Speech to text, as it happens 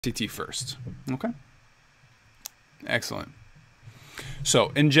CT first. Okay. Excellent.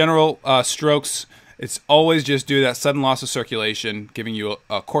 So in general, strokes, it's always just due to that sudden loss of circulation, giving you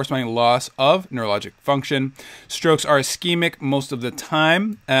a corresponding loss of neurologic function. Strokes are ischemic most of the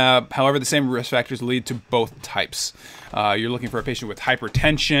time. However, the same risk factors lead to both types. You're looking for a patient with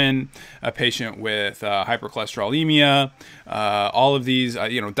hypertension, a patient with hypercholesterolemia, all of these,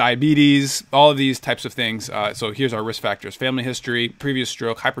 diabetes, all of these types of things. So here's our risk factors: family history, previous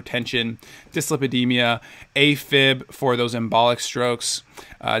stroke, hypertension, dyslipidemia, AFib for those embolic strokes.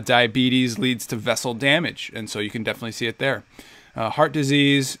 Diabetes leads to vessel damage, and so you can definitely see it there. Heart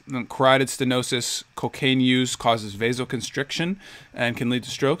disease, carotid stenosis, cocaine use causes vasoconstriction and can lead to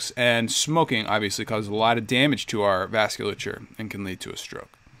strokes. And smoking obviously causes a lot of damage to our vasculature and can lead to a stroke.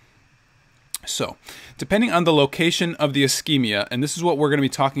 So, depending on the location of the ischemia, and this is what we're going to be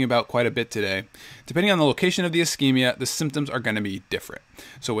talking about quite a bit today, depending on the location of the ischemia, the symptoms are going to be different.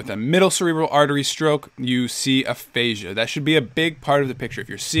 So with a middle cerebral artery stroke, you see aphasia. That should be a big part of the picture. If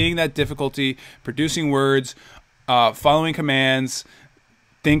you're seeing that difficulty producing words, following commands,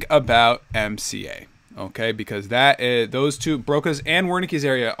 think about MCA, okay? Because those two, Broca's and Wernicke's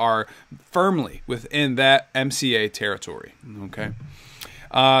area, are firmly within that MCA territory, okay?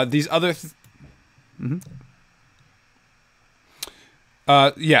 These other...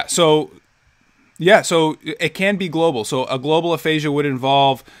 So it can be global. So a global aphasia would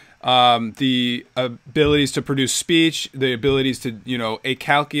involve the abilities to produce speech, the abilities to,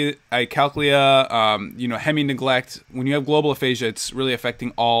 acalclia, hemi-neglect. When you have global aphasia, it's really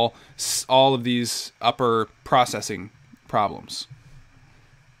affecting all of these upper processing problems.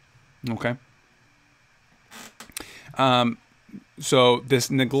 Okay. So this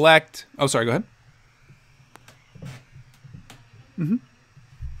neglect. Oh, sorry. Go ahead.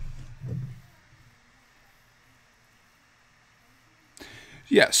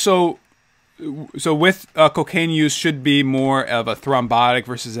 Yeah, so with cocaine use should be more of a thrombotic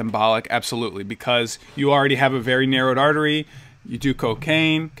versus embolic, absolutely, because you already have a very narrowed artery. You do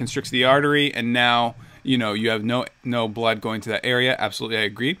cocaine, constricts the artery, and now you have no blood going to that area. Absolutely, I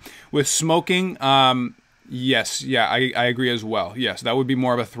agree. With smoking, yes, yeah, I agree as well. Yes, that would be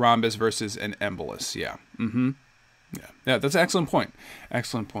more of a thrombus versus an embolus. Yeah. Yeah, that's an excellent point.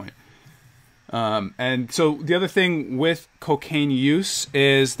 Excellent point. And so the other thing with cocaine use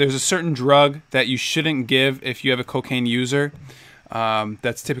is there's a certain drug that you shouldn't give if you have a cocaine user.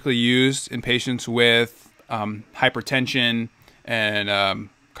 That's typically used in patients with hypertension and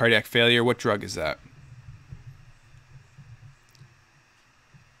cardiac failure. What drug is that?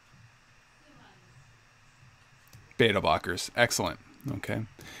 Beta blockers. Excellent. Okay.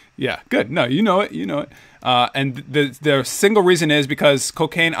 Yeah, good. No, you know it. And the single reason is because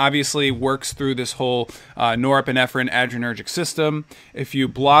cocaine obviously works through this whole norepinephrine adrenergic system. If you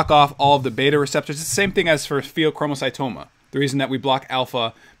block off all of the beta receptors, it's the same thing as for pheochromocytoma. The reason that we block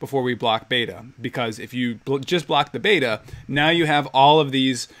alpha before we block beta, because if you just block the beta, now you have all of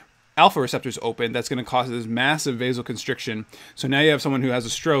these alpha receptors open. That's going to cause this massive vasoconstriction. So now you have someone who has a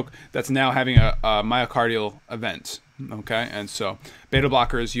stroke that's now having a myocardial event. Okay, and so beta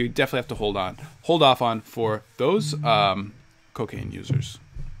blockers you definitely have to hold off on for those cocaine users.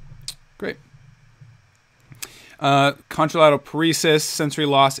 Great. Contralateral paresis, sensory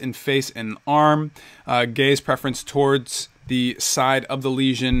loss in face and arm, gaze preference towards the side of the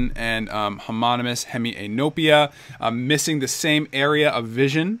lesion, and homonymous hemianopia, missing the same area of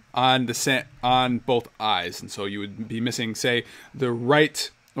vision on both eyes, and so you would be missing, say, the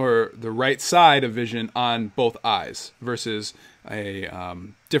right side of vision on both eyes versus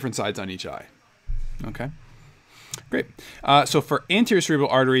different sides on each eye. Okay, great. So for anterior cerebral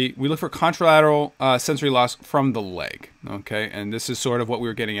artery, we look for contralateral sensory loss from the leg. Okay, and this is sort of what we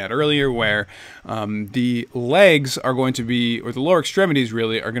were getting at earlier, where the legs are going to be, or the lower extremities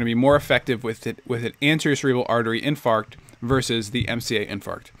really, are going to be more effective with an anterior cerebral artery infarct versus the MCA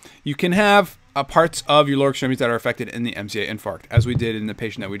infarct. You can have parts of your lower extremities that are affected in the MCA infarct, as we did in the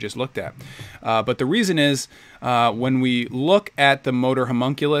patient that we just looked at. But the reason is when we look at the motor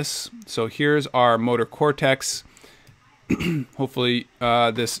homunculus, so here's our motor cortex. Hopefully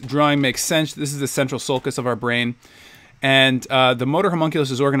this drawing makes sense. This is the central sulcus of our brain. And the motor homunculus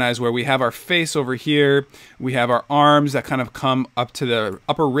is organized where we have our face over here, we have our arms that kind of come up to the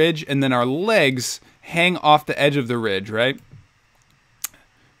upper ridge, and then our legs hang off the edge of the ridge, right?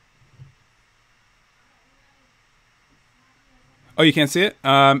 Oh, you can't see it?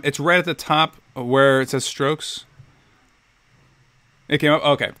 It's right at the top where it says strokes. It came up?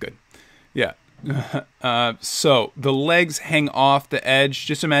 Okay, good. Yeah. So the legs hang off the edge.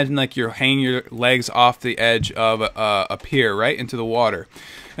 Just imagine like you're hanging your legs off the edge of a pier, right, into the water.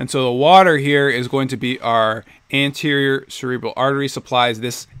 And so the water here is going to be our anterior cerebral artery, supplies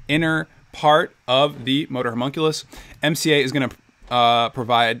this inner part of the motor homunculus. MCA is going to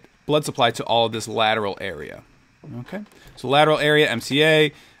provide blood supply to all of this lateral area. Okay, so lateral area,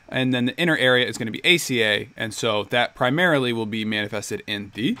 MCA, and then the inner area is going to be ACA, and so that primarily will be manifested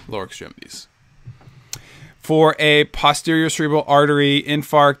in the lower extremities. For a posterior cerebral artery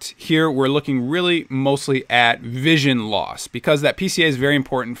infarct, here we're looking really mostly at vision loss, because that PCA is very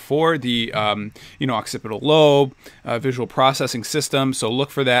important for the occipital lobe, visual processing system. So look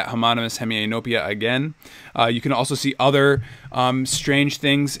for that homonymous hemianopia again. You can also see other strange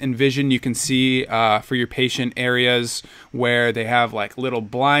things in vision. You can see for your patient areas where they have like little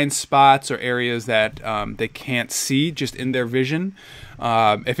blind spots or areas that they can't see just in their vision.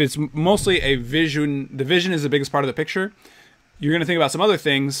 If it's mostly a vision, the vision is the biggest part of the picture. You're going to think about some other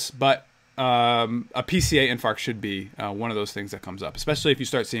things, but a PCA infarct should be one of those things that comes up, especially if you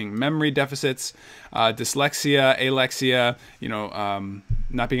start seeing memory deficits, dyslexia, alexia,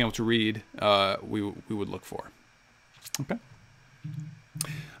 not being able to read, we would look for. Okay.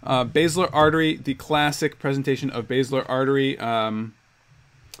 Basilar artery, the classic presentation of basilar artery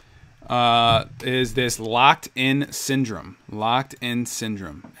is this locked-in syndrome. Locked-in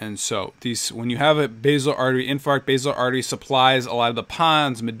syndrome. And so when you have a basilar artery infarct, basilar artery supplies a lot of the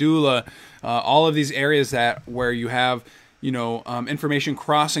pons, medulla, all of these areas where you have information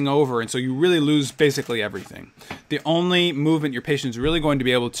crossing over, and so you really lose basically everything. The only movement your patient is really going to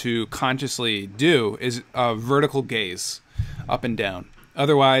be able to consciously do is a vertical gaze, up and down.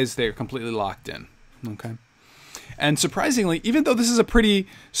 Otherwise, they're completely locked in. Okay. And surprisingly, even though this is a pretty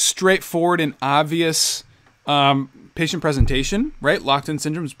straightforward and obvious patient presentation, right? Locked-in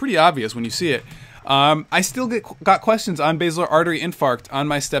syndrome is pretty obvious when you see it. I still got questions on basilar artery infarct on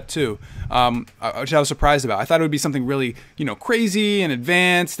my step 2, which I was surprised about. I thought it would be something really, crazy and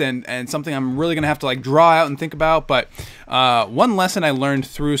advanced and something I'm really going to have to like draw out and think about. But one lesson I learned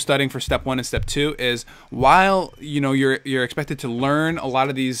through studying for step 1 and step 2 is while, you're expected to learn a lot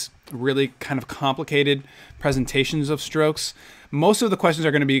of these really kind of complicated presentations of strokes, most of the questions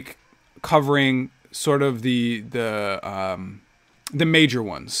are going to be covering sort of the major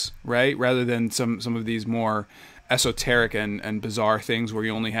ones, right? Rather than some of these more esoteric and bizarre things where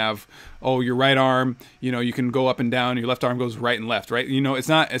you only have, your right arm, you can go up and down, your left arm goes right and left, right? It's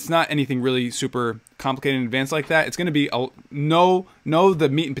not anything really super complicated and advanced like that. It's going to be know the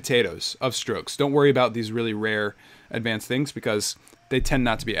meat and potatoes of strokes. Don't worry about these really rare advanced things because they tend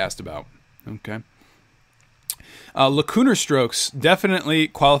not to be asked about. Okay. Lacunar strokes definitely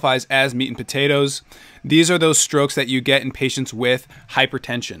qualifies as meat and potatoes. These are those strokes that you get in patients with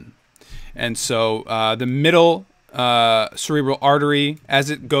hypertension. And so the middle cerebral artery, as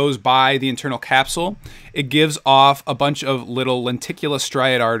it goes by the internal capsule, it gives off a bunch of little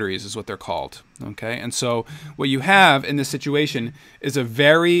lenticulostriate arteries is what they're called. Okay, and so what you have in this situation is a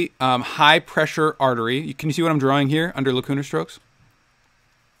very high pressure artery. Can you see what I'm drawing here under lacunar strokes?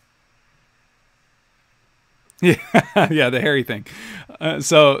 Yeah, the hairy thing.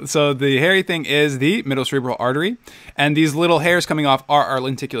 So the hairy thing is the middle cerebral artery, and these little hairs coming off are our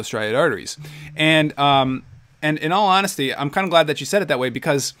lenticulostriate arteries. And in all honesty, I'm kind of glad that you said it that way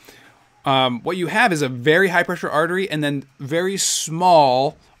because what you have is a very high pressure artery and then very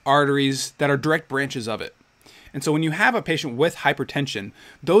small arteries that are direct branches of it. And so when you have a patient with hypertension,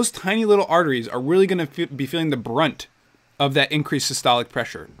 those tiny little arteries are really going to be feeling the brunt of that increased systolic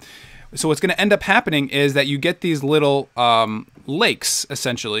pressure. So what's going to end up happening is that you get these little lakes,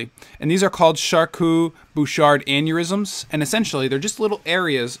 essentially, and these are called Charcot-Bouchard aneurysms, and essentially they're just little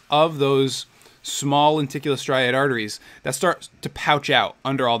areas of those small lenticulostriate arteries that start to pouch out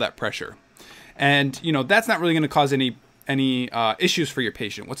under all that pressure. And, that's not really going to cause any issues for your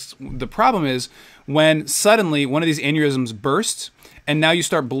patient. What's the problem is when suddenly one of these aneurysms bursts, and now you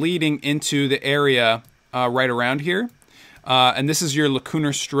start bleeding into the area right around here. And this is your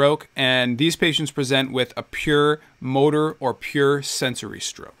lacunar stroke, and these patients present with a pure motor or pure sensory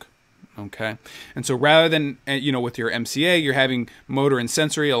stroke. Okay, and so rather than with your MCA, you're having motor and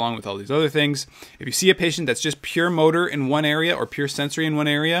sensory along with all these other things. If you see a patient that's just pure motor in one area or pure sensory in one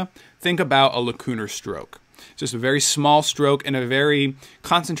area, think about a lacunar stroke. It's just a very small stroke in a very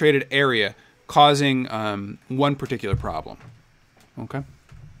concentrated area, causing one particular problem. Okay.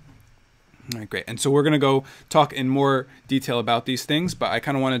 All right, great. And so we're going to go talk in more detail about these things, but I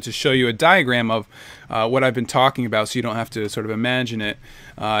kind of wanted to show you a diagram of what I've been talking about so you don't have to sort of imagine it.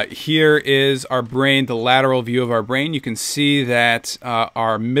 Here is our brain, the lateral view of our brain. You can see that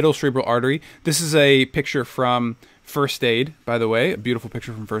our middle cerebral artery, this is a picture from First Aid, by the way, a beautiful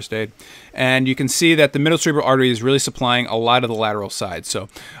picture from First Aid. And you can see that the middle cerebral artery is really supplying a lot of the lateral side. So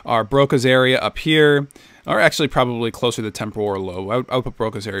our Broca's area up here, or actually probably closer to the temporal lobe. I would put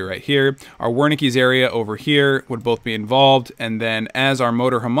Broca's area right here. Our Wernicke's area over here would both be involved. And then as our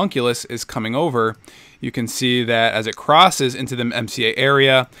motor homunculus is coming over, you can see that as it crosses into the MCA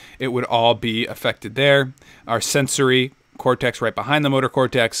area, it would all be affected there. Our sensory cortex right behind the motor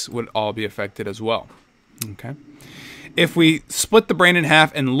cortex would all be affected as well. Okay. If we split the brain in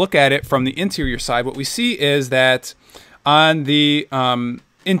half and look at it from the interior side, what we see is that on the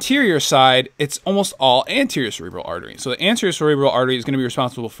interior side, it's almost all anterior cerebral artery. So the anterior cerebral artery is going to be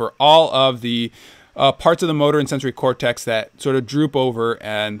responsible for all of the parts of the motor and sensory cortex that sort of droop over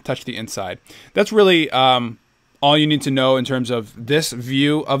and touch the inside. That's really all you need to know in terms of this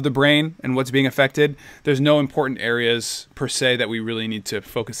view of the brain and what's being affected. There's no important areas per se that we really need to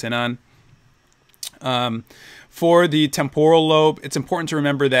focus in on. For the temporal lobe, it's important to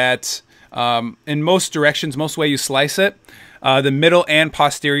remember that in most directions, most way you slice it, the middle and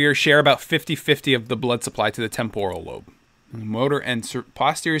posterior share about 50-50 of the blood supply to the temporal lobe. Motor and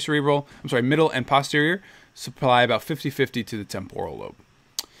posterior cerebral, middle and posterior supply about 50-50 to the temporal lobe.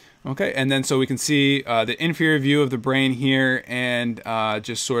 Okay, and then so we can see the inferior view of the brain here and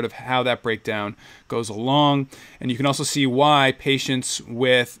just sort of how that breakdown goes along. And you can also see why patients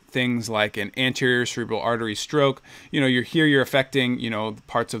with things like an anterior cerebral artery stroke, you're affecting,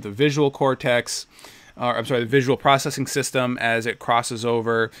 parts of the visual cortex, the visual processing system as it crosses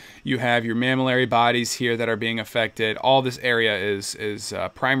over. You have your mammillary bodies here that are being affected. All this area is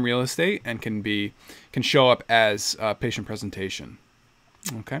prime real estate and can show up as patient presentation.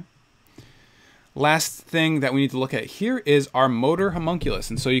 Okay. Last thing that we need to look at here is our motor homunculus.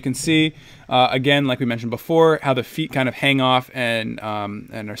 And so you can see, again, like we mentioned before, how the feet kind of hang off and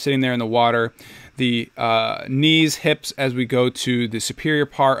are sitting there in the water. The knees, hips, as we go to the superior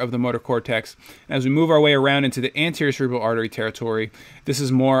part of the motor cortex. And as we move our way around into the anterior cerebral artery territory, this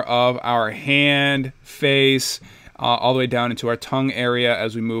is more of our hand, face, all the way down into our tongue area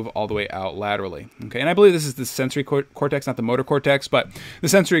as we move all the way out laterally. Okay, and I believe this is the sensory cortex, not the motor cortex, but the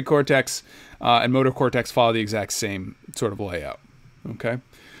sensory cortex and motor cortex follow the exact same sort of layout. Okay,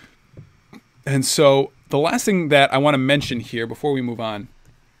 and so the last thing that I want to mention here before we move on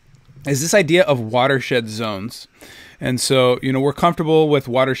is this idea of watershed zones. And so, we're comfortable with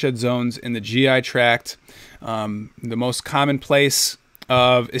watershed zones in the GI tract. The most common place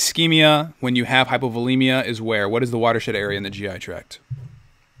of ischemia when you have hypovolemia is where? What is the watershed area in the GI tract?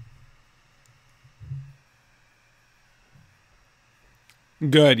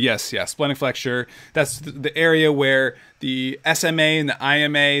 Good, yes. Splenic flexure. That's the area where the SMA and the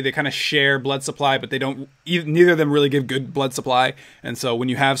IMA, they kind of share blood supply, but they don't, neither of them really give good blood supply. And so when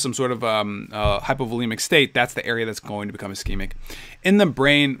you have some sort of hypovolemic state, that's the area that's going to become ischemic. In the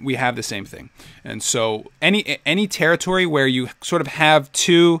brain, we have the same thing. And so any territory where you sort of have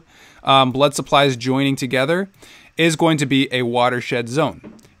two blood supplies joining together is going to be a watershed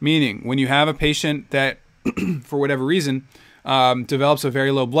zone. Meaning, when you have a patient that, for whatever reason, develops a very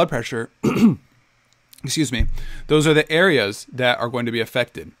low blood pressure, excuse me, those are the areas that are going to be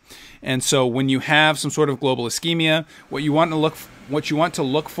affected. And so when you have some sort of global ischemia, what you want to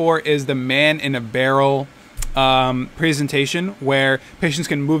look for is the man in a barrel presentation, where patients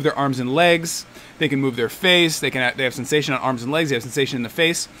can move their arms and legs, they can move their face, they have sensation on arms and legs, they have sensation in the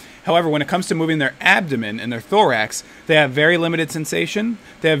face. However, when it comes to moving their abdomen and their thorax, they have very limited sensation,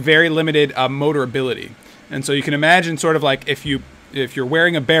 they have very limited motor ability. And so you can imagine sort of like if you're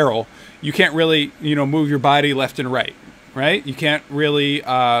wearing a barrel, you can't really, move your body left and right? You can't really,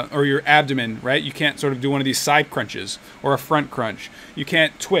 or your abdomen, right? You can't sort of do one of these side crunches or a front crunch. You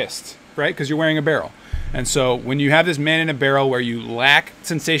can't twist, right? Because you're wearing a barrel. And so when you have this man in a barrel where you lack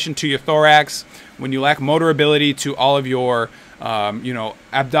sensation to your thorax, when you lack motor ability to all of your,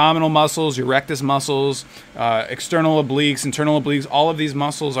 abdominal muscles, your rectus muscles, external obliques, internal obliques, all of these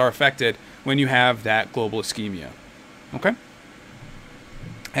muscles are affected when you have that global ischemia. Okay?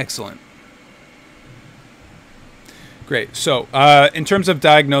 Excellent. Great. So in terms of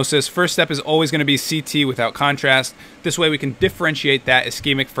diagnosis, first step is always going to be CT without contrast. This way we can differentiate that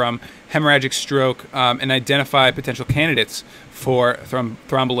ischemic from hemorrhagic stroke and identify potential candidates for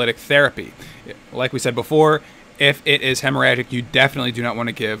thrombolytic therapy. Like we said before, if it is hemorrhagic, you definitely do not want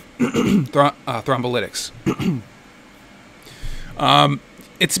to give thrombolytics.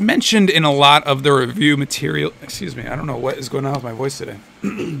 it's mentioned in a lot of the review material. Excuse me, I don't know what is going on with my voice today.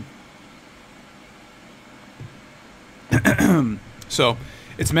 So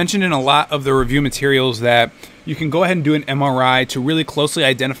it's mentioned in a lot of the review materials that you can go ahead and do an MRI to really closely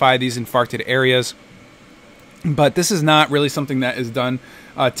identify these infarcted areas. But this is not really something that is done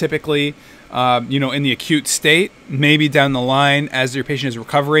typically, in the acute state. Maybe down the line, as your patient is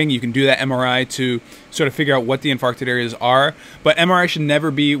recovering, you can do that MRI to sort of figure out what the infarcted areas are. But MRI should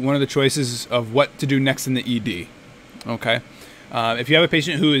never be one of the choices of what to do next in the ED. Okay. If you have a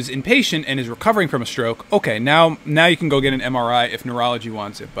patient who is inpatient and is recovering from a stroke, okay, now you can go get an MRI if neurology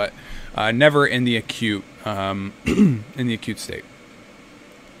wants it, but never in the acute in the acute state.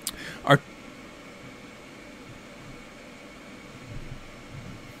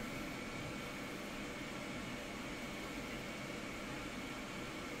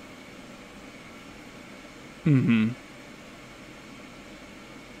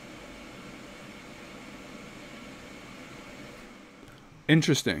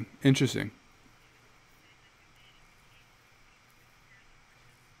 Interesting.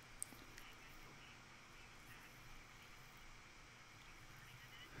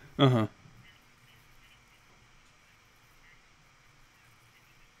 Uh-huh.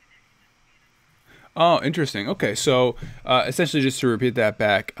 Oh, interesting. Okay, so essentially, just to repeat that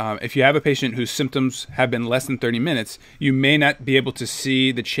back, if you have a patient whose symptoms have been less than 30 minutes, you may not be able to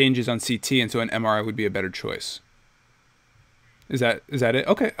see the changes on CT, and so an MRI would be a better choice. Is that it?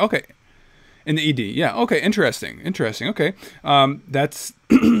 Okay. In the ED, yeah. Okay, interesting. Okay, that's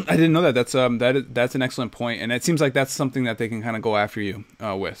I didn't know that. That's an excellent point, and it seems like that's something that they can kind of go after you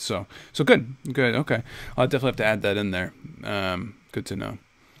with. So good. Okay, I'll definitely have to add that in there. Good to know.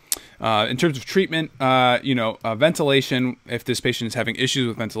 In terms of treatment, ventilation. If this patient is having issues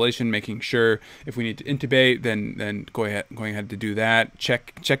with ventilation, making sure if we need to intubate, then going ahead to do that.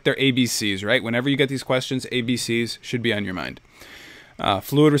 Check their ABCs. Right. Whenever you get these questions, ABCs should be on your mind.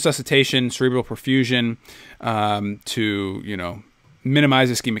 Fluid resuscitation, cerebral perfusion, to minimize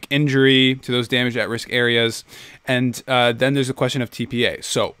ischemic injury to those damaged at-risk areas, and then there's a question of TPA.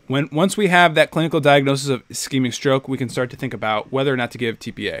 So once we have that clinical diagnosis of ischemic stroke, we can start to think about whether or not to give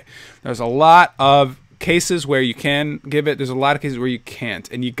TPA. There's a lot of cases where you can give it. There's a lot of cases where you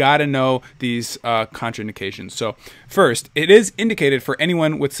can't, and you got to know these contraindications. So first, it is indicated for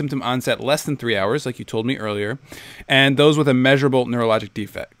anyone with symptom onset less than 3 hours, like you told me earlier, and those with a measurable neurologic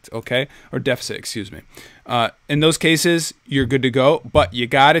defect, okay, or deficit, excuse me. In those cases, you're good to go, but you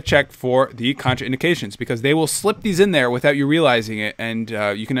got to check for the contraindications because they will slip these in there without you realizing it, and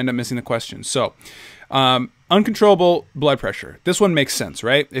you can end up missing the question. So uncontrollable blood pressure. This one makes sense,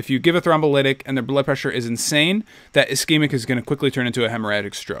 right? If you give a thrombolytic and their blood pressure is insane, that ischemic is going to quickly turn into a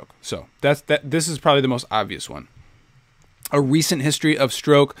hemorrhagic stroke. So this is probably the most obvious one. A recent history of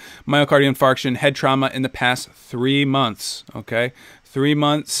stroke, myocardial infarction, head trauma in the past 3 months, okay? 3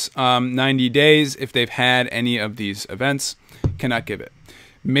 months, 90 days, if they've had any of these events, cannot give it.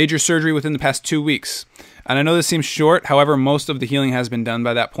 Major surgery within the past 2 weeks. And I know this seems short, however, most of the healing has been done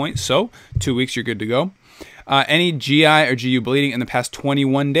by that point, so 2 weeks, you're good to go. Any GI or GU bleeding in the past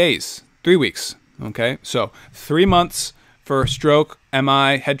 21 days, 3 weeks, okay? So 3 months for stroke,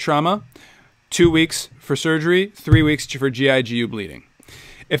 MI, head trauma, 2 weeks for surgery, 3 weeks for GI, GU bleeding.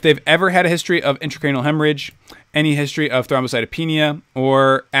 If they've ever had a history of intracranial hemorrhage, any history of thrombocytopenia,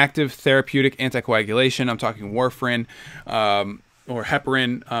 or active therapeutic anticoagulation, I'm talking warfarin or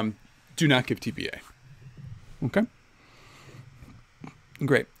heparin, do not give TPA. Okay?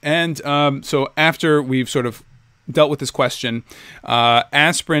 Great. And so after we've sort of dealt with this question,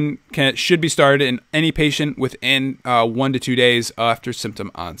 aspirin should be started in any patient within 1 to 2 days after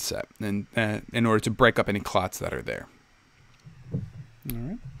symptom onset, and in order to break up any clots that are there. All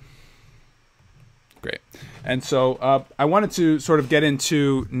right. Great. And so I wanted to sort of get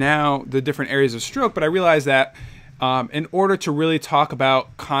into now the different areas of stroke, but I realized that in order to really talk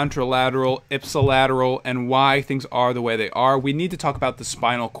about contralateral, ipsilateral, and why things are the way they are, we need to talk about the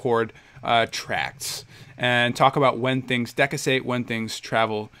spinal cord tracts and talk about when things decussate, when things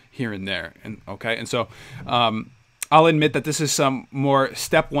travel here and there. And so I'll admit that this is some more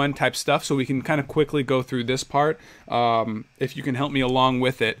step one type stuff, so we can kind of quickly go through this part if you can help me along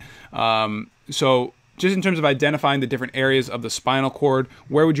with it. So just in terms of identifying the different areas of the spinal cord,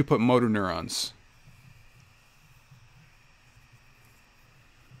 where would you put motor neurons?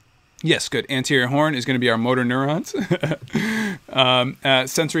 Yes, good. Anterior horn is going to be our motor neurons.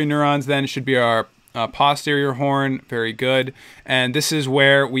 Sensory neurons then should be our posterior horn. Very good. And this is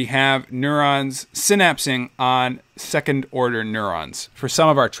where we have neurons synapsing on second order neurons for some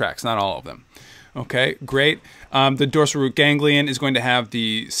of our tracks, not all of them. Okay, great. The dorsal root ganglion is going to have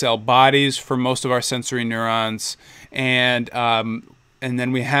the cell bodies for most of our sensory neurons, and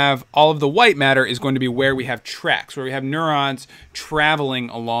then we have all of the white matter is going to be where we have tracks, where we have neurons traveling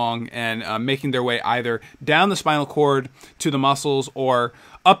along and making their way either down the spinal cord to the muscles or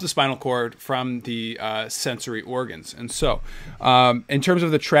up the spinal cord from the sensory organs. And so in terms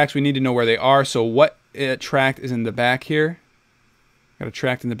of the tracks, we need to know where they are. So what tract is in the back here? Got a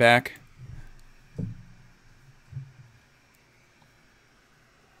tract in the back.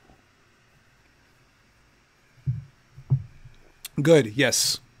 Good,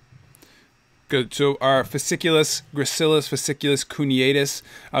 yes. Good. So our fasciculus, gracilis, fasciculus, cuneatus.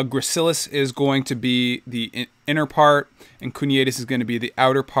 Gracilis is going to be the inner part, and cuneatus is going to be the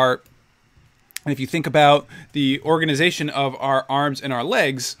outer part. And if you think about the organization of our arms and our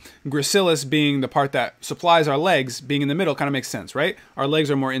legs, gracilis being the part that supplies our legs, being in the middle kind of makes sense, right? Our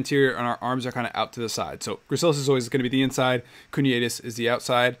legs are more interior and our arms are kind of out to the side. So gracilis is always going to be the inside, cuneatus is the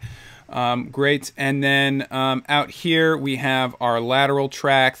outside. Great. And then out here we have our lateral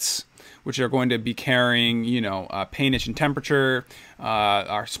tracts, which are going to be carrying, you know, pain, itch, and temperature,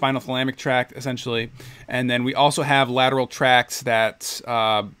 our spinal thalamic tract, essentially. And then we also have lateral tracts that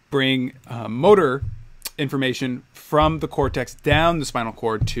bring motor information from the cortex down the spinal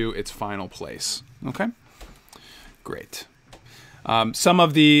cord to its final place. Okay? Great. Some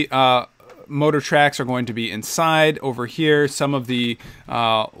of the motor tracts are going to be inside over here. Some of the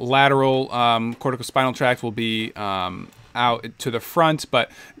lateral corticospinal tracts will be out to the front, but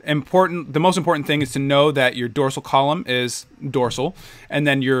the most important thing is to know that your dorsal column is dorsal, and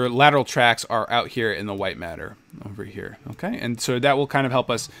then your lateral tracts are out here in the white matter over here. Okay, and so that will kind of help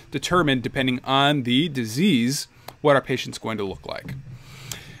us determine, depending on the disease, what our patient's going to look like.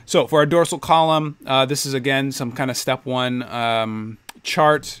 So for our dorsal column, this is again some kind of step one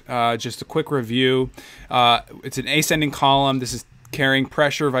chart, just a quick review. It's an ascending column. This is carrying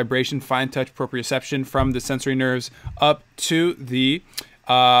pressure, vibration, fine touch, proprioception from the sensory nerves up to the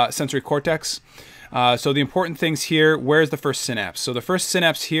sensory cortex. So the important things here, where's the first synapse? So the first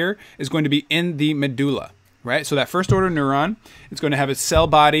synapse here is going to be in the medulla, right? So that first order neuron, it's going to have its cell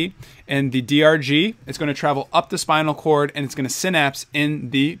body in the DRG. It's going to travel up the spinal cord, and it's going to synapse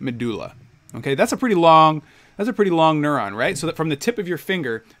in the medulla. Okay, that's a pretty long neuron, right? So that from the tip of your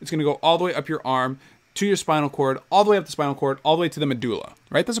finger, it's going to go all the way up your arm to your spinal cord, all the way up the spinal cord, all the way to the medulla,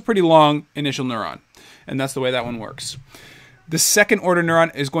 right? That's a pretty long initial neuron, and that's the way that one works. The second order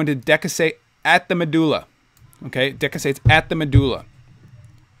neuron is going to decussate at the medulla, okay? Decussates at the medulla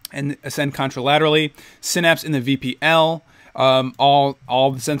and ascend contralaterally, synapse in the VPL.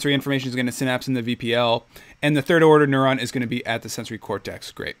 All the sensory information is going to synapse in the VPL, and the third order neuron is going to be at the sensory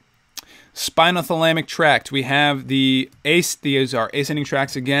cortex. Great. Spinothalamic tract. We have these are ascending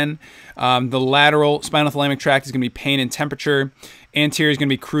tracts again. The lateral spinothalamic tract is going to be pain and temperature. Anterior is going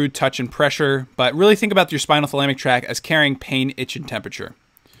to be crude touch and pressure. But really think about your spinothalamic tract as carrying pain, itch, and temperature.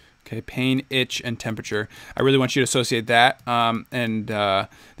 Okay, pain, itch, and temperature. I really want you to associate that.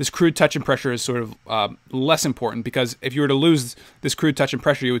 This crude touch and pressure is sort of less important, because if you were to lose this crude touch and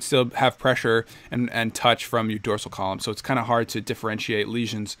pressure, you would still have pressure and touch from your dorsal column. So it's kind of hard to differentiate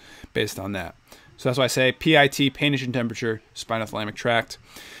lesions based on that. So that's why I say PIT, pain, itch, and temperature, spinothalamic tract.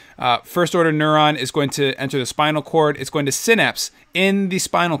 First order neuron is going to enter the spinal cord. It's going to synapse in the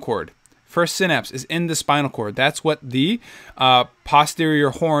spinal cord. First synapse is in the spinal cord. That's what the posterior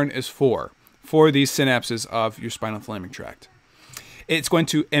horn is for these synapses of your spinothalamic tract. It's going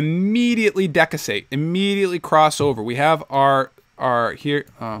to immediately decussate, immediately cross over. We have our here,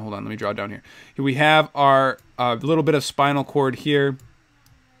 hold on, let me draw it down here. Here we have our little bit of spinal cord here.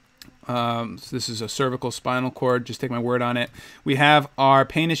 So this is a cervical spinal cord, just take my word on it. We have our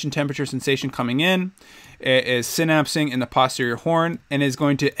pain, itch, and temperature sensation coming in. It is synapsing in the posterior horn and is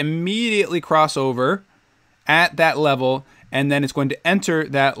going to immediately cross over at that level, and then it's going to enter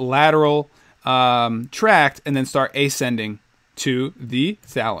that lateral tract and then start ascending to the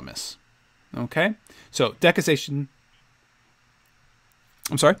thalamus. Okay? So decussation.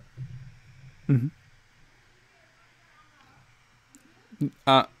 I'm sorry? Mm-hmm.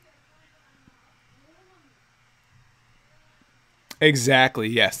 Exactly,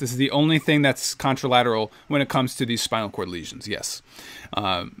 yes. This is the only thing that's contralateral when it comes to these spinal cord lesions, yes.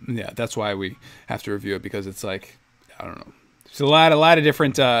 Yeah, that's why we have to review it, because it's like, I don't know. There's a lot of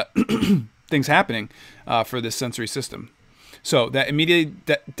different things happening for this sensory system. So that immediate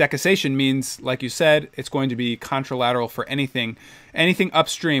decussation means, like you said, it's going to be contralateral for anything. Anything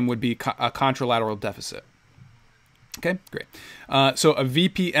upstream would be a contralateral deficit. Okay, great. So a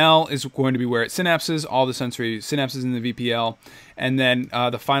VPL is going to be where it synapses, all the sensory synapses in the VPL, and then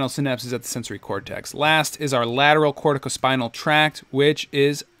the final synapse is at the sensory cortex. Last is our lateral corticospinal tract, which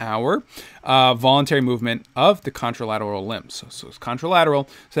is our voluntary movement of the contralateral limbs. So it's contralateral,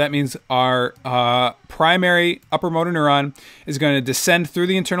 so that means our primary upper motor neuron is going to descend through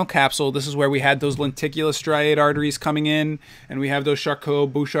the internal capsule. This is where we had those lenticular striate arteries coming in, and we have those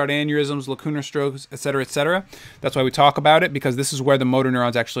Charcot-Bouchard aneurysms, lacunar strokes, etc., etc. That's why we talk about it, because this is where the motor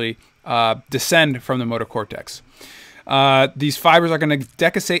neurons actually descend from the motor cortex. These fibers are going to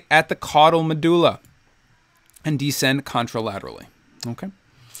decussate at the caudal medulla and descend contralaterally. Okay,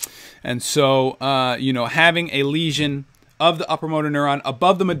 and so having a lesion of the upper motor neuron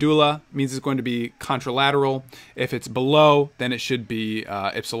above the medulla means it's going to be contralateral. If it's below, then it should be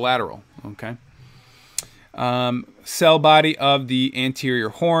ipsilateral. Okay. Cell body of the anterior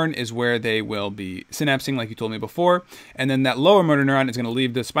horn is where they will be synapsing, like you told me before. And then that lower motor neuron is going to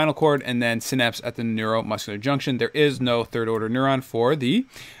leave the spinal cord and then synapse at the neuromuscular junction. There is no third order neuron for the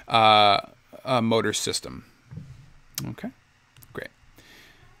motor system. Okay, great.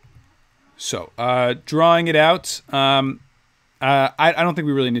 So drawing it out, I don't think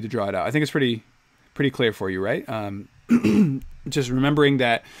we really need to draw it out. I think it's pretty clear for you, right? Just remembering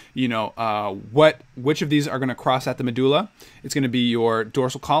that, which of these are going to cross at the medulla. It's going to be your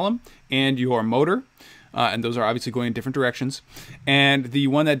dorsal column and your motor, and those are obviously going in different directions. And the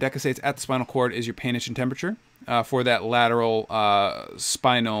one that decussates at the spinal cord is your pain, itch, and temperature for that lateral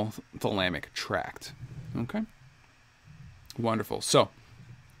spinal thalamic tract. Okay, wonderful. So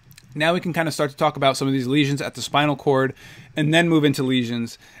now we can kind of start to talk about some of these lesions at the spinal cord and then move into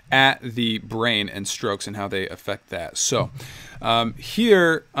lesions at the brain and strokes and how they affect that. So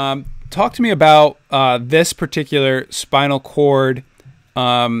here, talk to me about this particular spinal cord,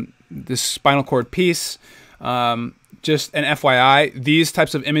 this spinal cord piece. Just an FYI, these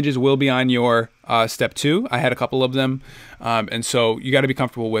types of images will be on your step 2. I had a couple of them. And so you got to be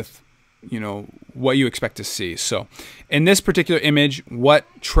comfortable with what you expect to see. So in this particular image, what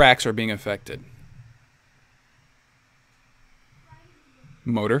tracts are being affected?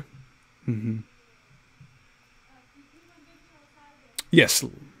 Motor. Mm-hmm. Yes.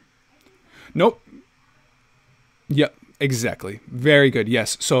 Nope. Yep. Exactly. Very good.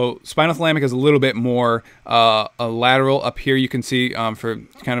 Yes. So spinal thalamic is a little bit more a lateral. Up here you can see, for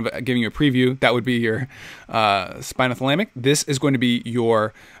kind of giving you a preview, that would be your spinal thalamic. This is going to be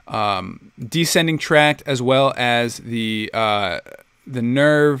your descending tract, as well as the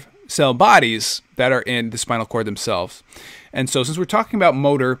nerve cell bodies that are in the spinal cord themselves. And so since we're talking about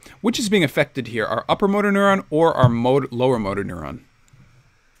motor, which is being affected here? Our upper motor neuron or our lower motor neuron?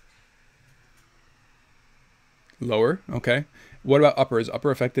 Lower, okay. What about upper? Is upper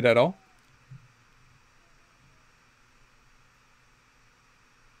affected at all?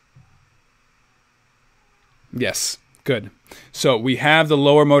 Yes, good. So we have the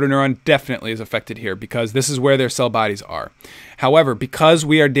lower motor neuron definitely is affected here because this is where their cell bodies are. However, because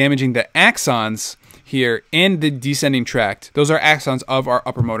we are damaging the axons here in the descending tract, those are axons of our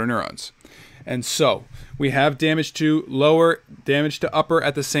upper motor neurons. And so we have damage to lower, damage to upper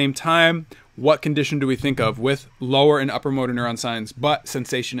at the same time. What condition do we think of with lower and upper motor neuron signs but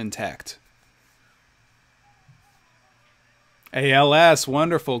sensation intact? ALS,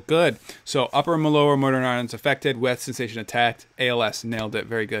 wonderful, good. So upper and lower motor neurons affected with sensation intact. ALS, nailed it,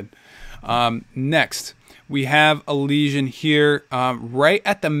 very good. Next, we have a lesion here right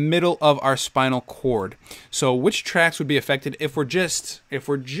at the middle of our spinal cord. So which tracts would be affected if we're just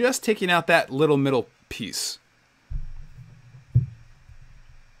taking out that little middle piece?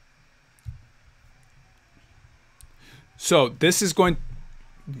 So this is going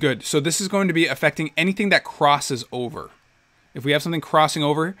good. So this is going to be affecting anything that crosses over. If we have something crossing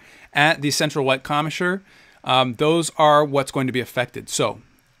over at the central white commissure, those are what's going to be affected. So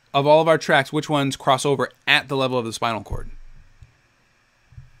of all of our tracts, which ones cross over at the level of the spinal cord?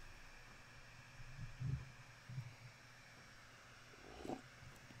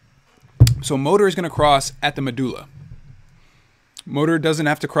 So motor is going to cross at the medulla. Motor doesn't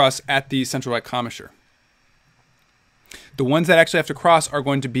have to cross at the central white commissure. The ones that actually have to cross are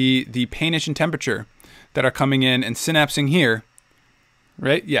going to be the pain, itch, and temperature that are coming in and synapsing here,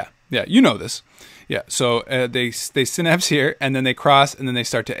 right? Yeah, you know this. Yeah, so they synapse here, and then they cross, and then they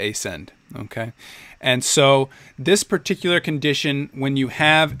start to ascend, okay? And so this particular condition, when you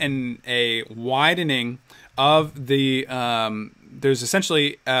have a widening of the, there's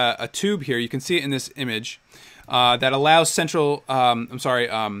essentially a tube here, you can see it in this image, that allows CSF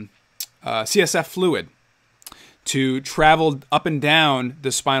fluid to travel up and down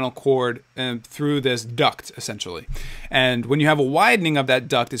the spinal cord and through this duct, essentially. And when you have a widening of that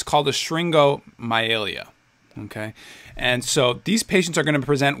duct, it's called a syringomyelia. Okay, and so these patients are going to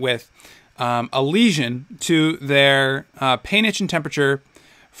present with a lesion to their pain, itch, and temperature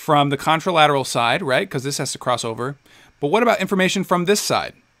from the contralateral side, right? Because this has to cross over. But what about information from this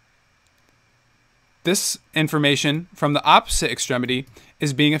side? This information from the opposite extremity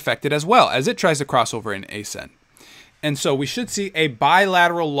is being affected as well as it tries to cross over and ascend. And so we should see a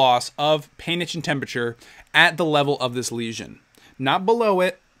bilateral loss of pain, itch, and temperature at the level of this lesion. Not below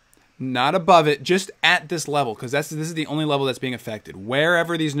it, not above it, just at this level, because this is the only level that's being affected.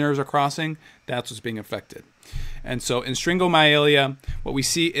 Wherever these nerves are crossing, that's what's being affected. And so in syringomyelia, what we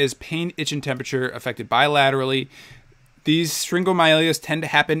see is pain, itch, and temperature affected bilaterally. These syringomyelias tend to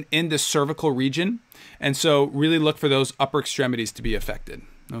happen in the cervical region, and so really look for those upper extremities to be affected.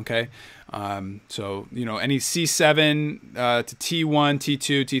 Okay, so you know, any C7 to T1,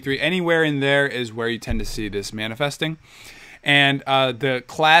 T2, T3, anywhere in there is where you tend to see this manifesting. And the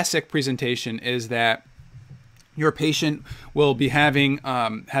classic presentation is that your patient will be having,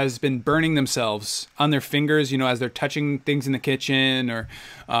 has been burning themselves on their fingers, you know, as they're touching things in the kitchen or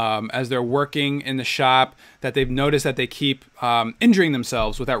as they're working in the shop, that they've noticed that they keep injuring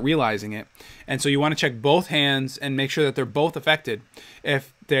themselves without realizing it. And so you want to check both hands and make sure that they're both affected.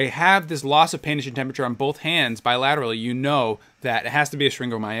 If they have this loss of pain, itch, and temperature on both hands bilaterally, you know that it has to be a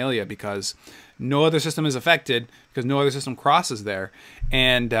syringomyelia because no other system is affected because no other system crosses there.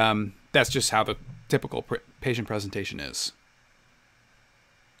 And that's just how the typical patient presentation is.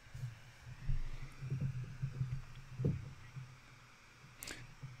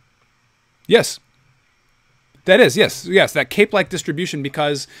 Yes. That is, yes, that cape-like distribution,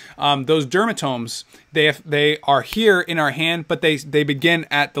 because those dermatomes, they are here in our hand, but they begin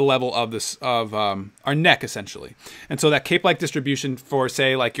at the level of this our neck essentially, and so that cape-like distribution for,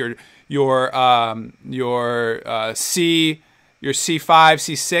 say, like your C5,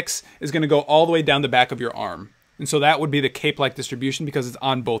 C6 is going to go all the way down the back of your arm, and so that would be the cape-like distribution because it's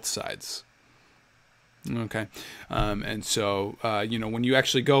on both sides. Okay, and so, you know, when you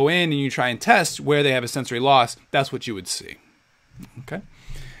actually go in and you try and test where they have a sensory loss, that's what you would see. Okay,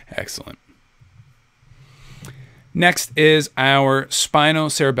 excellent. Next is our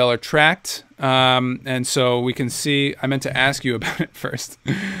spinocerebellar tract. And so we can see, I meant to ask you about it first.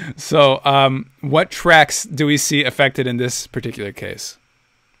 So what tracts do we see affected in this particular case?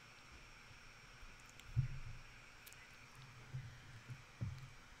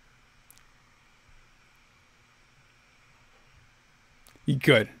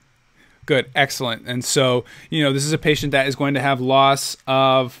 Good. Good. Excellent. And so, you know, this is a patient that is going to have loss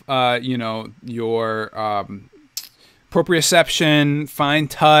of, you know, your proprioception, fine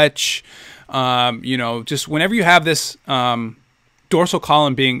touch, you know, just whenever you have this dorsal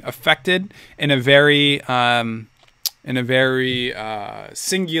column being affected in a very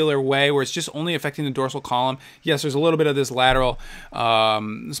singular way, where it's just only affecting the dorsal column. Yes, there's a little bit of this lateral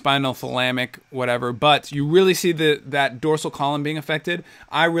spinal thalamic whatever, but you really see that dorsal column being affected.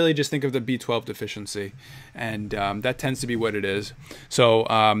 I really just think of the B12 deficiency, and that tends to be what it is. So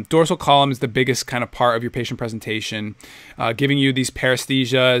dorsal column is the biggest kind of part of your patient presentation, giving you these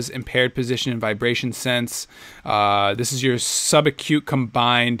paresthesias, impaired position and vibration sense. This is your subacute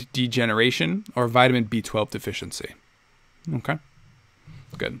combined degeneration or vitamin B12 deficiency. Okay,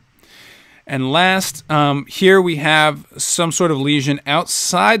 good. And last, here we have some sort of lesion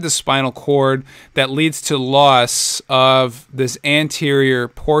outside the spinal cord that leads to loss of this anterior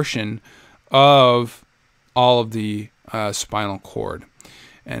portion of all of the spinal cord.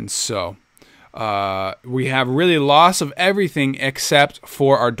 And so we have really loss of everything except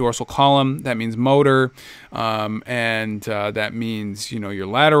for our dorsal column. That means motor, and that means, you know, your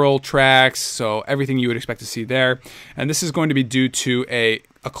lateral tracts, so everything you would expect to see there. And this is going to be due to a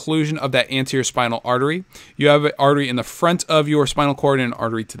occlusion of that anterior spinal artery. You have an artery in the front of your spinal cord and an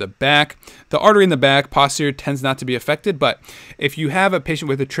artery to the back. The artery in the back, posterior, tends not to be affected, but if you have a patient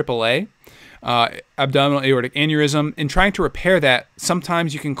with a AAA, abdominal aortic aneurysm, in trying to repair that,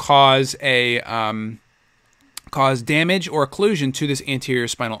 sometimes you can cause damage or occlusion to this anterior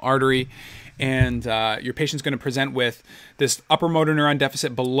spinal artery, and your patient's going to present with this upper motor neuron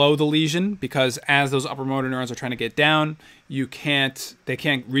deficit below the lesion, because as those upper motor neurons are trying to get down, they can't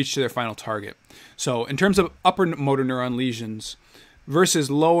reach to their final target. So in terms of upper motor neuron lesions versus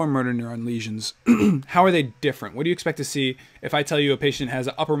lower motor neuron lesions, how are they different? What do you expect to see if I tell you a patient has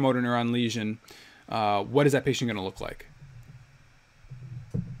an upper motor neuron lesion? What is that patient going to look like?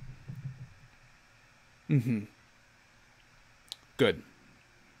 Good.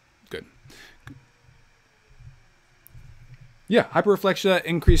 Good. Yeah, hyperreflexia,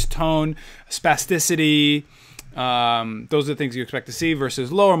 increased tone, spasticity. Those are the things you expect to see,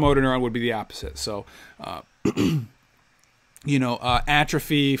 versus lower motor neuron would be the opposite. So,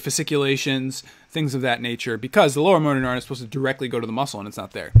 atrophy, fasciculations, things of that nature, because the lower motor neuron is supposed to directly go to the muscle and it's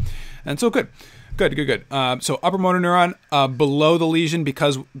not there. And so good. So upper motor neuron below the lesion,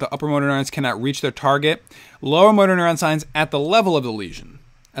 because the upper motor neurons cannot reach their target. Lower motor neuron signs at the level of the lesion.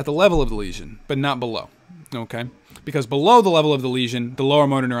 At the level of the lesion, but not below. Okay? Because below the level of the lesion, the lower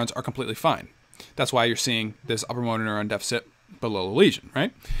motor neurons are completely fine. That's why you're seeing this upper motor neuron deficit below the lesion,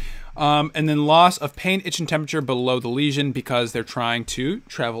 right? And then loss of pain, itch, and temperature below the lesion, because they're trying to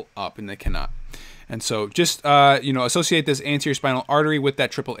travel up and they cannot. And so just, associate this anterior spinal artery with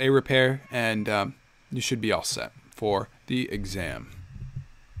that AAA repair, and you should be all set for the exam.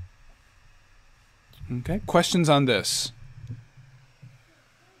 Okay, questions on this?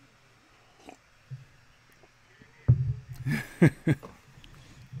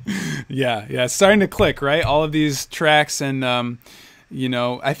 Yeah, it's starting to click, right? All of these tracks, and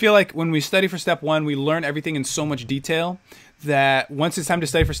I feel like when we study for step 1, we learn everything in so much detail that once it's time to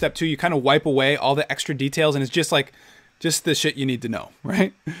study for step 2, you kind of wipe away all the extra details, and it's just the shit you need to know,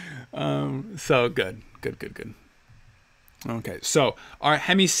 right? So good. Okay, so our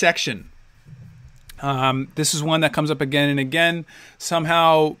hemisection. This is one that comes up again and again.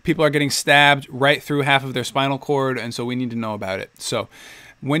 Somehow people are getting stabbed right through half of their spinal cord, and so we need to know about it. So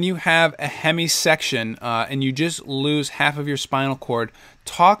when you have a hemisection and you just lose half of your spinal cord,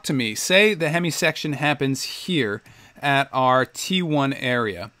 talk to me. Say the hemisection happens here at our T1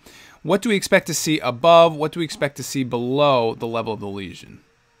 area. What do we expect to see above? What do we expect to see below the level of the lesion?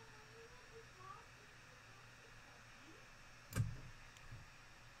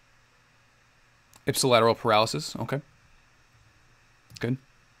 Ipsilateral paralysis. Okay. Good.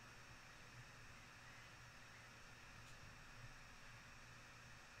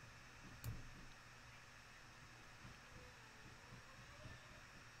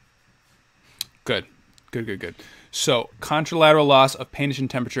 Good. So contralateral loss of pain, itch, and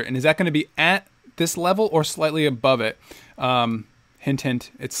temperature. And is that going to be at this level or slightly above it?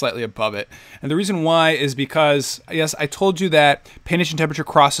 Hint, it's slightly above it. And the reason why is because, yes, I told you that pain, itch, and temperature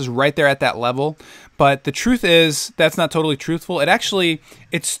crosses right there at that level. But the truth is, that's not totally truthful.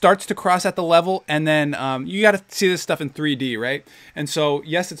 It starts to cross at the level, and then you got to see this stuff in 3D, right? And so,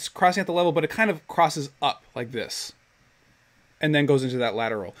 yes, it's crossing at the level, but it kind of crosses up like this, and then goes into that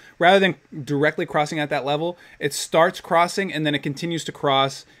lateral. Rather than directly crossing at that level, it starts crossing, and then it continues to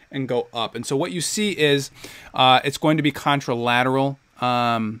cross and go up. And so what you see is it's going to be contralateral,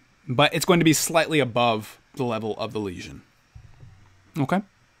 but it's going to be slightly above the level of the lesion. Okay?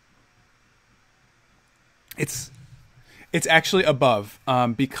 It's actually above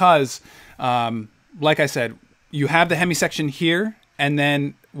because, like I said, you have the hemisection here, and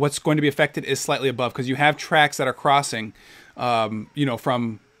then what's going to be affected is slightly above, because you have tracks that are crossing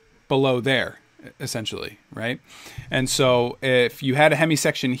from below there, essentially, right? And so if you had a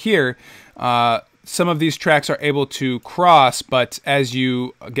hemisection here, some of these tracks are able to cross, but as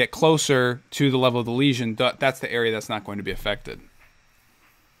you get closer to the level of the lesion, that's the area that's not going to be affected.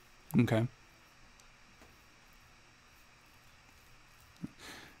 Okay.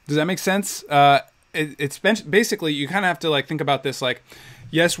 Does that make sense? It's basically, you kind of have to think about this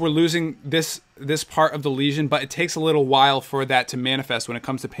yes, we're losing this part of the lesion, but it takes a little while for that to manifest when it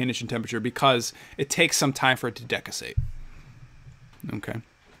comes to pain, itch, and temperature, because it takes some time for it to decussate. Okay.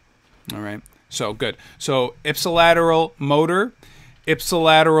 All right. So good. So ipsilateral motor,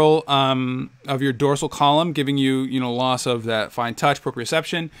 ipsilateral of your dorsal column, giving you loss of that fine touch,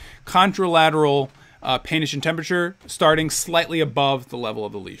 proprioception. Contralateral pain, itch, and temperature, starting slightly above the level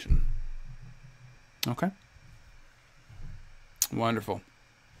of the lesion. Okay. Wonderful.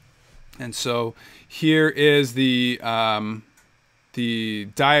 And so here is the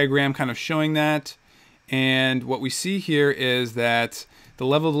diagram kind of showing that. And what we see here is that the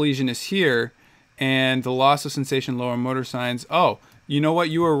level of the lesion is here, and the loss of sensation, lower motor signs. Oh, you know what?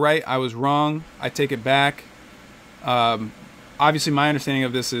 You were right. I was wrong. I take it back. Obviously, my understanding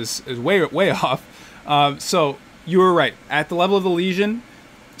of this is way off. So you were right. At the level of the lesion,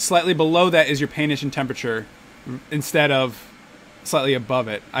 slightly below that is your pain, itch, and temperature, instead of slightly above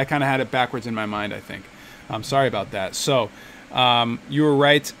it. I kind of had it backwards in my mind, I think. I'm sorry about that. So you were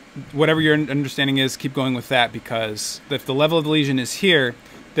right. Whatever your understanding is, keep going with that, because if the level of the lesion is here,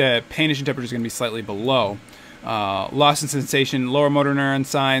 the pain, itch, and temperature is going to be slightly below. Loss in sensation, lower motor neuron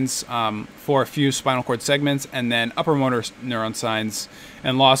signs for a few spinal cord segments, and then upper motor neuron signs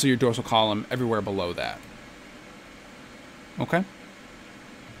and loss of your dorsal column everywhere below that. Okay?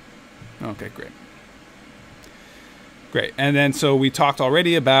 Okay, great. Great. And then so we talked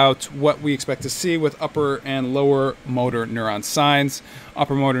already about what we expect to see with upper and lower motor neuron signs.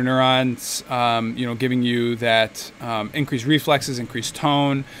 Upper motor neurons, giving you that increased reflexes, increased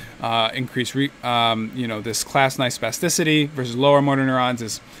tone, increased, this class nice spasticity, versus lower motor neurons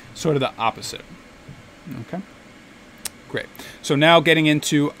is sort of the opposite. Okay. Great. So now getting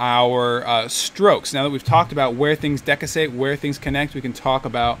into our strokes. Now that we've talked about where things decussate, where things connect, we can talk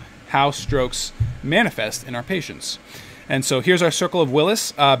about how strokes manifest in our patients. And so here's our circle of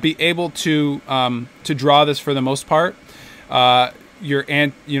Willis. Be able to draw this for the most part.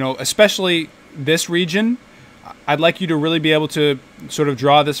 Especially this region, I'd like you to really be able to sort of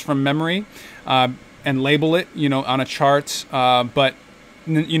draw this from memory and label it, on a chart. But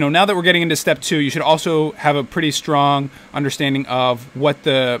now that we're getting into step 2, you should also have a pretty strong understanding of what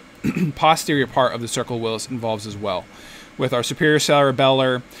the posterior part of the circle of Willis involves as well. With our superior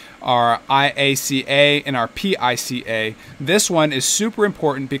cerebellar, our IACA, and our PICA. This one is super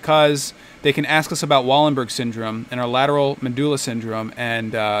important because they can ask us about Wallenberg syndrome and our lateral medulla syndrome,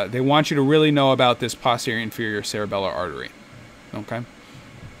 and they want you to really know about this posterior inferior cerebellar artery. Okay.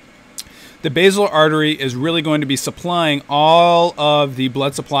 The basilar artery is really going to be supplying all of the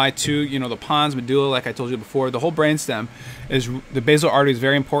blood supply to, the pons, medulla, like I told you before. The whole brainstem is the basilar artery is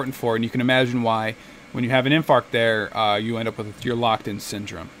very important for, and you can imagine why. When you have an infarct there, you end up with your locked-in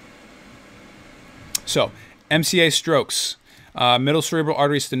syndrome. So, MCA strokes, middle cerebral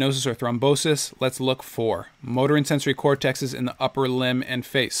artery stenosis or thrombosis. Let's look for motor and sensory cortexes in the upper limb and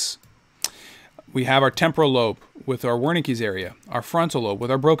face. We have our temporal lobe with our Wernicke's area, our frontal lobe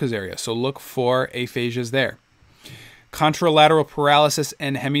with our Broca's area. So look for aphasias there. Contralateral paralysis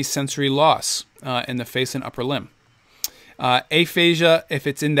and hemisensory loss in the face and upper limb. Aphasia if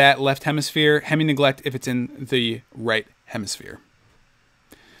it's in that left hemisphere, hemi-neglect if it's in the right hemisphere.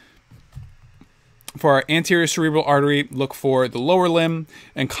 For our anterior cerebral artery, look for the lower limb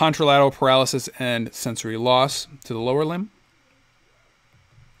and contralateral paralysis and sensory loss to the lower limb.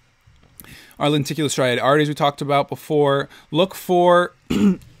 Our lenticulostriated arteries we talked about before, look for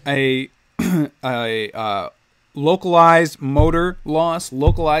a localized motor loss,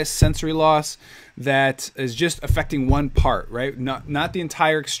 localized sensory loss that is just affecting one part, right? Not the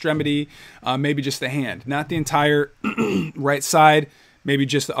entire extremity, maybe just the hand. Not the entire right side, maybe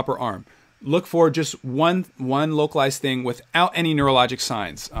just the upper arm. Look for just one localized thing without any neurologic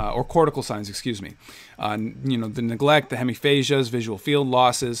signs, or cortical signs, excuse me. The neglect, the hemiphasias, visual field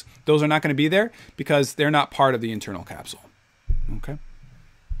losses, those are not going to be there because they're not part of the internal capsule. Okay?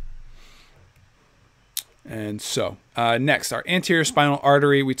 And so, next, our anterior spinal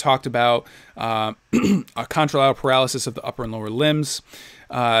artery, we talked about a contralateral paralysis of the upper and lower limbs,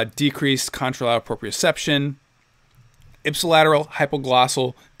 decreased contralateral proprioception, ipsilateral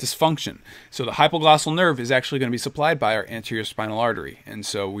hypoglossal dysfunction. So the hypoglossal nerve is actually going to be supplied by our anterior spinal artery, and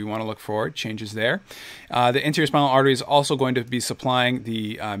so we want to look for changes there. The anterior spinal artery is also going to be supplying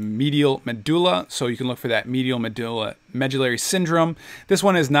the medial medulla, so you can look for that medial medulla medullary syndrome. This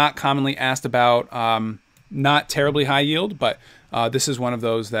one is not commonly asked about, not terribly high yield, but this is one of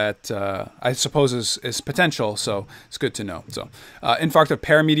those that I suppose is potential, so it's good to know. So, infarct of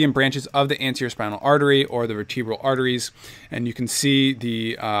paramedian branches of the anterior spinal artery or the vertebral arteries, and you can see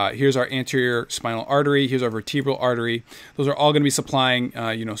the here's our anterior spinal artery, here's our vertebral artery. Those are all going to be supplying,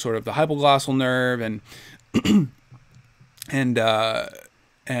 sort of the hypoglossal nerve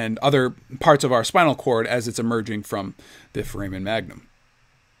and other parts of our spinal cord as it's emerging from the foramen magnum.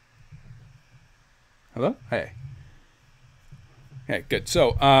 Hello? Hey. Okay, good.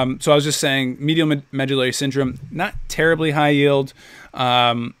 So, so I was just saying, medial medullary syndrome, not terribly high yield.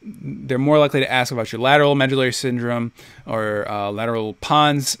 They're more likely to ask about your lateral medullary syndrome or lateral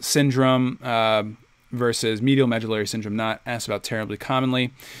pons syndrome versus medial medullary syndrome, not asked about terribly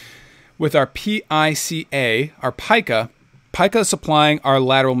commonly. With our PICA, our pica is supplying our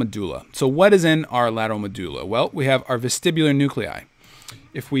lateral medulla. So what is in our lateral medulla? Well, we have our vestibular nuclei.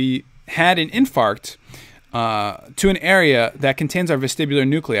 If we had an infarct to an area that contains our vestibular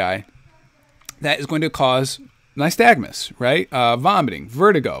nuclei, that is going to cause nystagmus, right? Vomiting,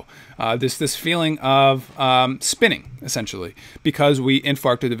 vertigo, this feeling of spinning, essentially, because we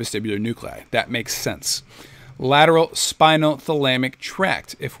infarcted the vestibular nuclei. That makes sense. Lateral spinal thalamic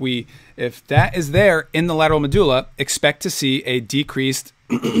tract. If that is there in the lateral medulla, expect to see a decreased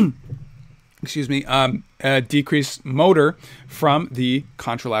decreased motor from the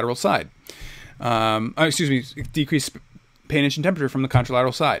contralateral side. Decreased pain, itch, and temperature from the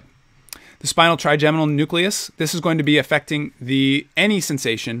contralateral side. The spinal trigeminal nucleus, this is going to be affecting any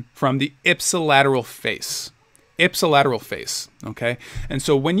sensation from the ipsilateral face. ipsilateral face, okay? And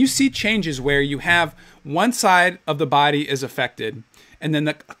so when you see changes where you have one side of the body is affected and then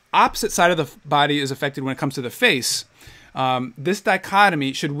the opposite side of the body is affected when it comes to the face, this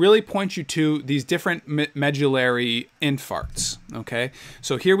dichotomy should really point you to these different medullary infarcts, okay?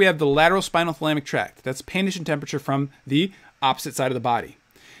 So here we have the lateral spinal thalamic tract. That's painage and temperature from the opposite side of the body.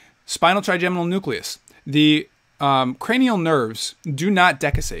 Spinal trigeminal nucleus. The cranial nerves do not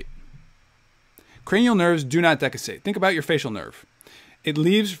decussate. Cranial nerves do not decussate. Think about your facial nerve. It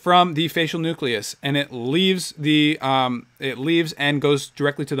leaves from the facial nucleus, and it leaves and goes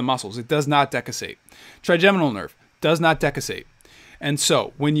directly to the muscles. It does not decussate. Trigeminal nerve does not decussate. And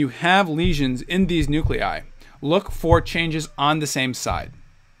so when you have lesions in these nuclei, look for changes on the same side.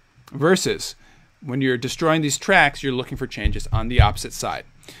 Versus when you're destroying these tracts, you're looking for changes on the opposite side.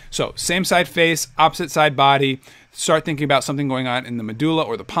 So same side face, opposite side body. Start thinking about something going on in the medulla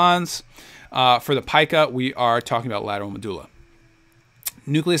or the pons. For the pica, we are talking about lateral medulla.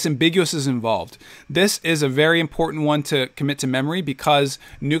 Nucleus ambiguus is involved. This is a very important one to commit to memory because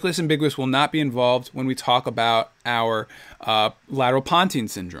nucleus ambiguus will not be involved when we talk about our lateral pontine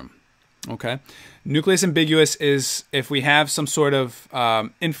syndrome. Okay, nucleus ambiguous is if we have some sort of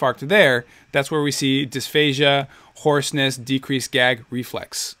infarct there, that's where we see dysphagia, hoarseness, decreased gag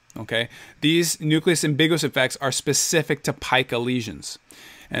reflex. Okay, these nucleus ambiguous effects are specific to pica lesions.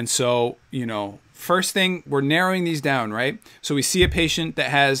 And so, you know, first thing, we're narrowing these down, right? So we see a patient that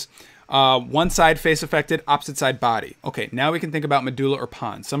has one side face affected, opposite side body. Okay, now we can think about medulla or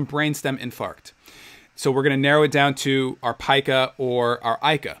pons, some brainstem infarct. So we're going to narrow it down to our pica or our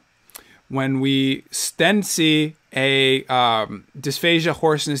ica. When we then see a dysphagia,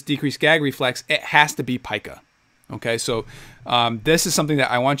 hoarseness, decreased gag reflex, it has to be pica. Okay, so this is something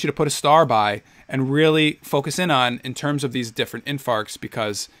that I want you to put a star by and really focus in on in terms of these different infarcts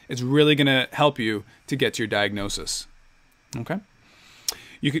because it's really going to help you to get to your diagnosis. Okay,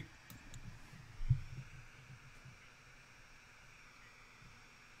 you could.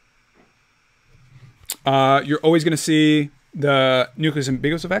 You're always going to see the nucleus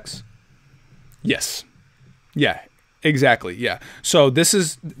ambiguous effects. Yes. Yeah. Exactly, yeah. So this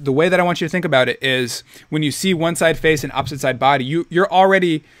is the way that I want you to think about it is when you see one side face and opposite side body, you're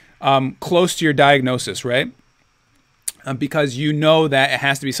already close to your diagnosis, right? Because you know that it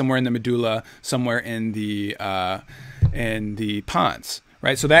has to be somewhere in the medulla, somewhere in the pons,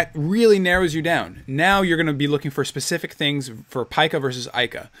 right? So that really narrows you down. Now you're going to be looking for specific things for pica versus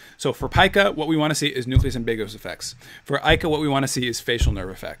ica. So for pica, what we want to see is nucleus ambiguous effects. For ica, what we want to see is facial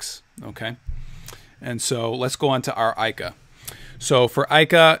nerve effects, okay? And so let's go on to our ica. So for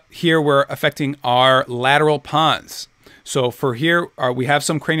ica, here we're affecting our lateral pons. So for here, we have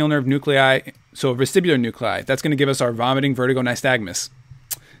some cranial nerve nuclei, so vestibular nuclei. That's going to give us our vomiting, vertigo, nystagmus.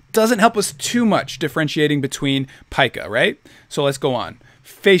 Doesn't help us too much differentiating between pica, right? So let's go on.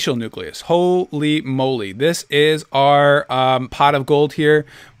 Facial nucleus. Holy moly. This is our pot of gold here.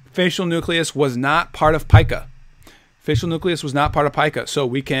 Facial nucleus was not part of pica. Facial nucleus was not part of pica. So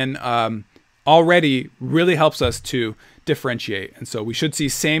we can... already really helps us to differentiate. And so we should see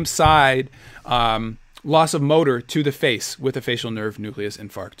same side loss of motor to the face with a facial nerve nucleus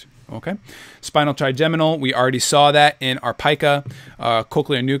infarct. Okay. Spinal trigeminal, we already saw that in our pica.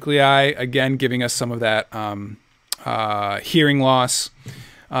 Cochlear nuclei, again, giving us some of that hearing loss.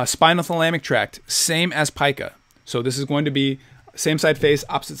 Spinal thalamic tract, same as pica. So this is going to be same side face,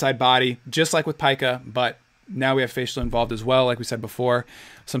 opposite side body, just like with pica, but now we have facial involved as well, like we said before.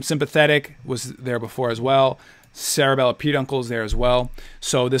 Some sympathetic was there before as well. Cerebellar peduncle is there as well.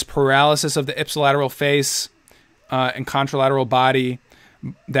 So this paralysis of the ipsilateral face and contralateral body,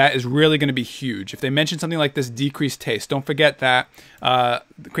 that is really going to be huge. If they mention something like this decreased taste, don't forget that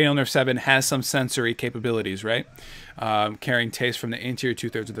the cranial nerve 7 has some sensory capabilities, right? Carrying taste from the anterior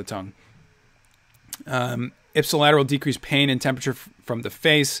 2/3 of the tongue. Ipsilateral decreased pain and temperature from the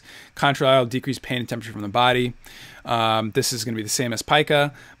face. Contralateral decreased pain and temperature from the body. This is going to be the same as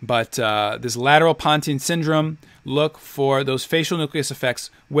pica, but this lateral pontine syndrome, look for those facial nucleus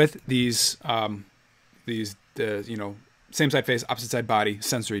effects with these same side face, opposite side body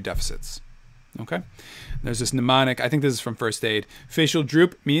sensory deficits. Okay. There's this mnemonic. I think this is from first aid. Facial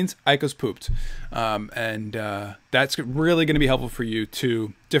droop means ica's pooped, and that's really going to be helpful for you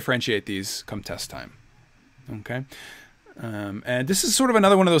to differentiate these come test time. Okay. And this is sort of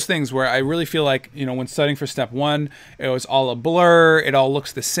another one of those things where I really feel like, you know, when studying for step 1, it was all a blur. It all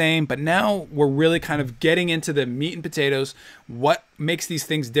looks the same. But now we're really kind of getting into the meat and potatoes. What makes these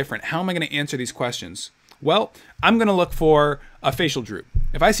things different? How am I going to answer these questions? Well, I'm going to look for a facial droop.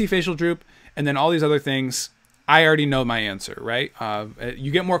 If I see facial droop and then all these other things, I already know my answer, right?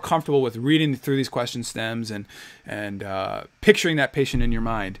 You get more comfortable with reading through these question stems and picturing that patient in your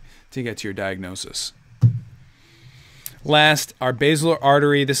mind to get to your diagnosis. Last, our basilar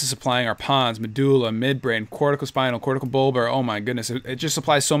artery. This is supplying our pons, medulla, midbrain, corticospinal, corticobulbar. Oh my goodness, it just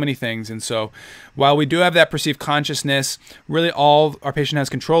supplies so many things. And so while we do have that perceived consciousness, really all our patient has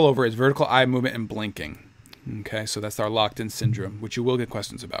control over is vertical eye movement and blinking. Okay, so that's our locked-in syndrome, which you will get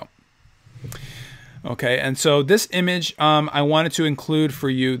questions about. Okay, and so this image I wanted to include for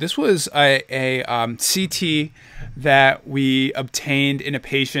you. This was a CT that we obtained in a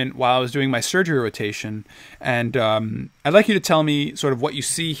patient while I was doing my surgery rotation. And I'd like you to tell me sort of what you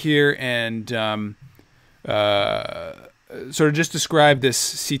see here and sort of just describe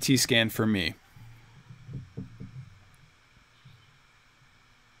this CT scan for me.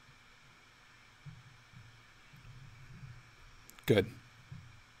 Good.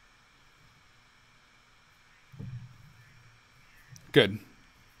 Good.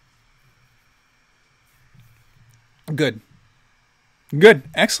 Good. Good.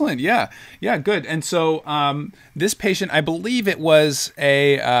 Excellent. Yeah. Yeah. Good. And so this patient, I believe it was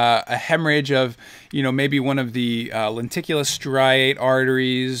a hemorrhage of, maybe one of the lenticular striate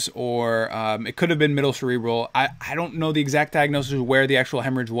arteries, or it could have been middle cerebral. I don't know the exact diagnosis of where the actual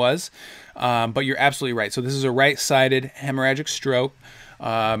hemorrhage was, but you're absolutely right. So this is a right-sided hemorrhagic stroke.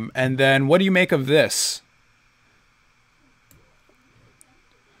 And then what do you make of this?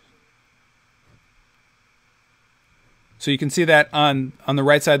 So you can see that on the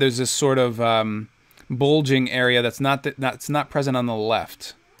right side, there's this sort of bulging area that's not present on the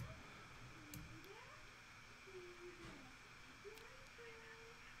left.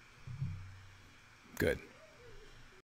 Good.